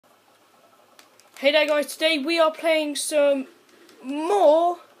Hey there guys, today we are playing some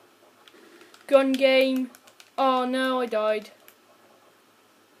more gun game. Oh no, I died.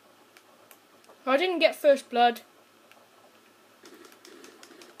 I didn't get first blood.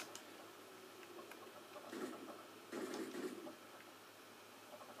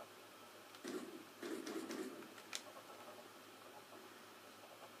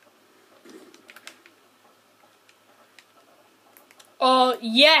 Oh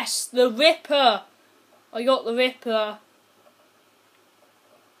yes, the Ripper. I got the Ripper.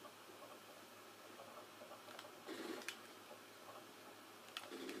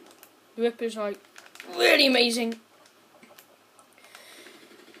 The Ripper's like really amazing.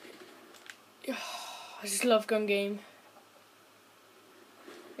 I just love gun game.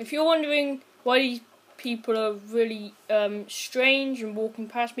 If you're wondering why these people are really strange and walking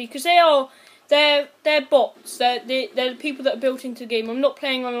past me, because they're bots. They're the people that are built into the game. I'm not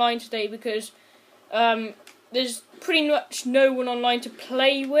playing online today because there's pretty much no one online to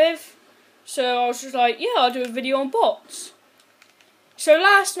play with. So I was just like, yeah, I'll do a video on bots. So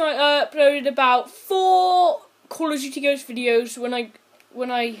last night I uploaded about 4 Call of Duty Ghosts videos when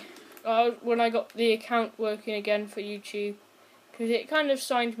I got the account working again for YouTube, because it kind of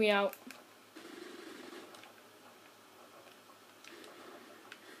signed me out.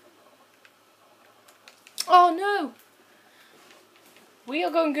 Oh no! We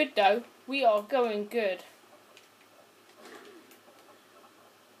are going good though. We are going good.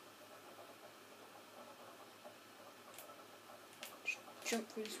 Jump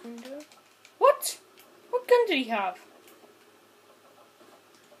through this window. What? What gun did he have?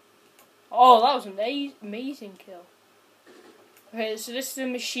 Oh, that was an amazing kill. Okay, so this is a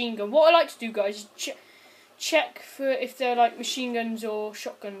machine gun. What I like to do, guys, is check for if they're like machine guns or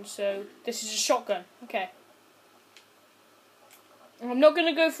shotguns. So this is a shotgun. Okay. I'm not going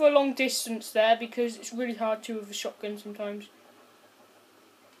to go for a long distance there because it's really hard to with a shotgun sometimes.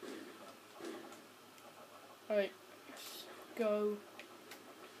 Alright, let's go.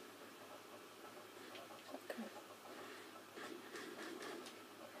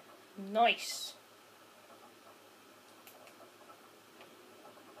 Nice.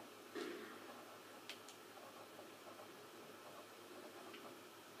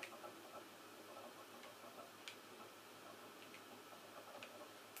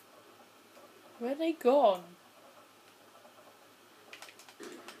 Where are they gone?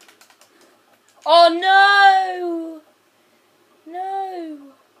 Oh no! No!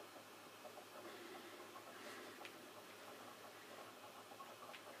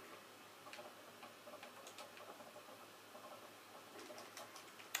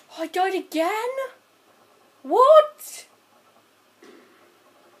 I died again? What?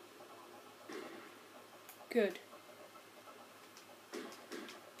 Good.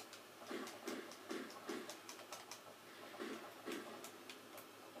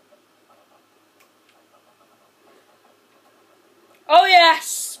 Oh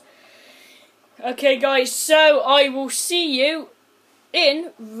yes! Okay guys, so I will see you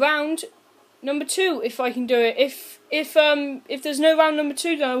in round number 2 if I can do it. If there's no round number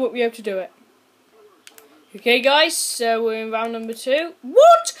 2, then I won't be able to do it. Okay guys, so we're in round number 2.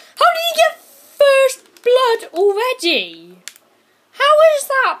 What? How did he get first blood already? How is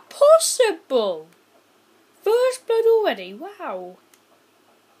that possible? First blood already? Wow.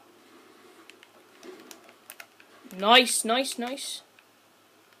 Nice, nice, nice.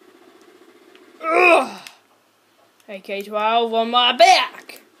 Ugh. AK-12 on my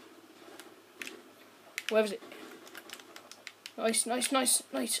back. Where was it? Nice, nice, nice,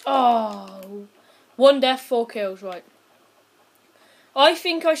 nice. Oh, 1 death, 4 kills. Right. I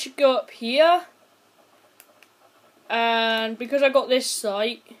think I should go up here, and because I got this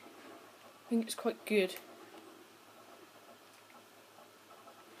sight, I think it's quite good.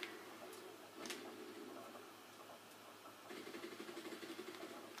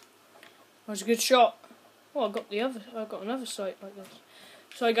 That was a good shot. Oh, I got another sight like this.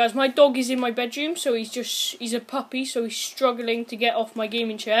 Sorry guys, my dog is in my bedroom, so he's a puppy, so he's struggling to get off my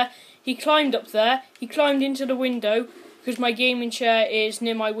gaming chair. He climbed up there, he climbed into the window, because my gaming chair is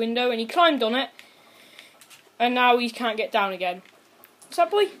near my window, and he climbed on it, and now he can't get down again. What's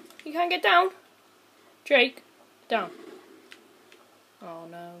that, boy? You can't get down? Jake, down. Oh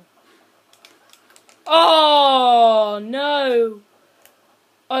no. Oh no!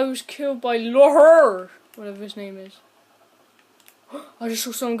 I was killed by Lor, whatever his name is. I just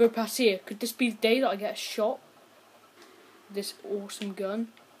saw someone go past here. Could this be the day that I get a shot with this awesome gun?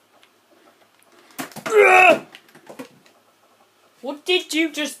 What did you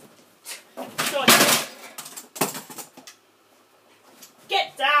just...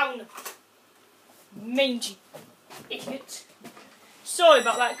 Get down! Mangy idiot. Sorry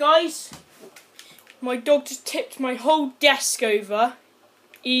about that, guys. My dog just tipped my whole desk over.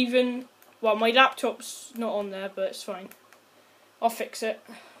 Even, well, my laptop's not on there, but it's fine. I'll fix it.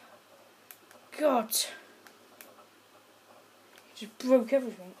 God. He just broke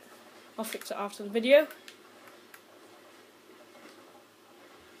everything. I'll fix it after the video.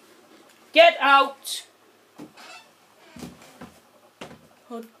 Get out!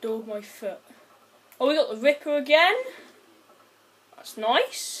 Oh, dog, my foot. Oh, we got the Ripper again. That's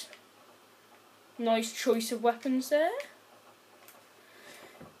nice. Nice choice of weapons there.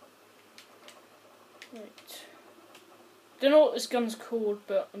 Right. Don't know what this gun's called,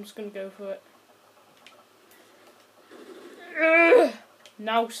 but I'm just going to go for it. Ugh.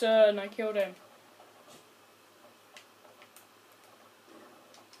 Now, sir, and I killed him.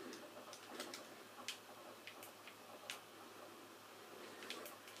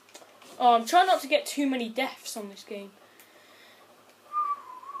 Oh, I'm trying not to get too many deaths on this game.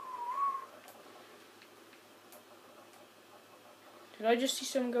 Did I just see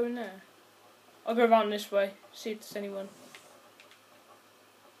someone going there? I'll go around this way, see if there's anyone.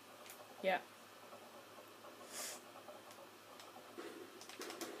 Yeah.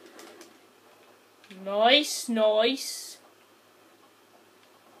 Nice, nice.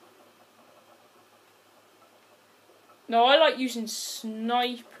 No, I like using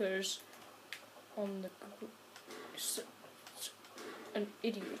snipers on the... An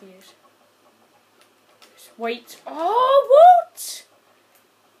idiot he is. Just wait. Oh, what?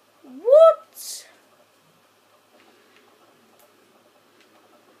 What?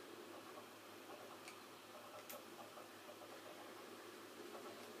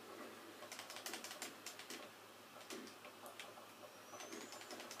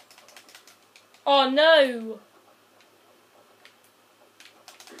 Oh no!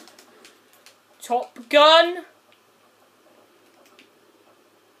 Top Gun!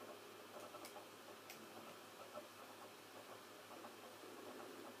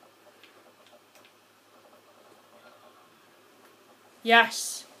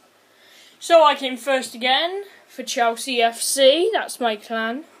 Yes. So I came first again for Chelsea FC. That's my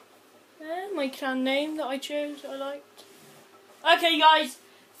clan. My clan name that I chose, I liked. Okay guys,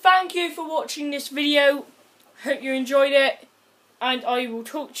 thank you for watching this video. Hope you enjoyed it. And I will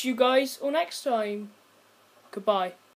talk to you guys all next time. Goodbye.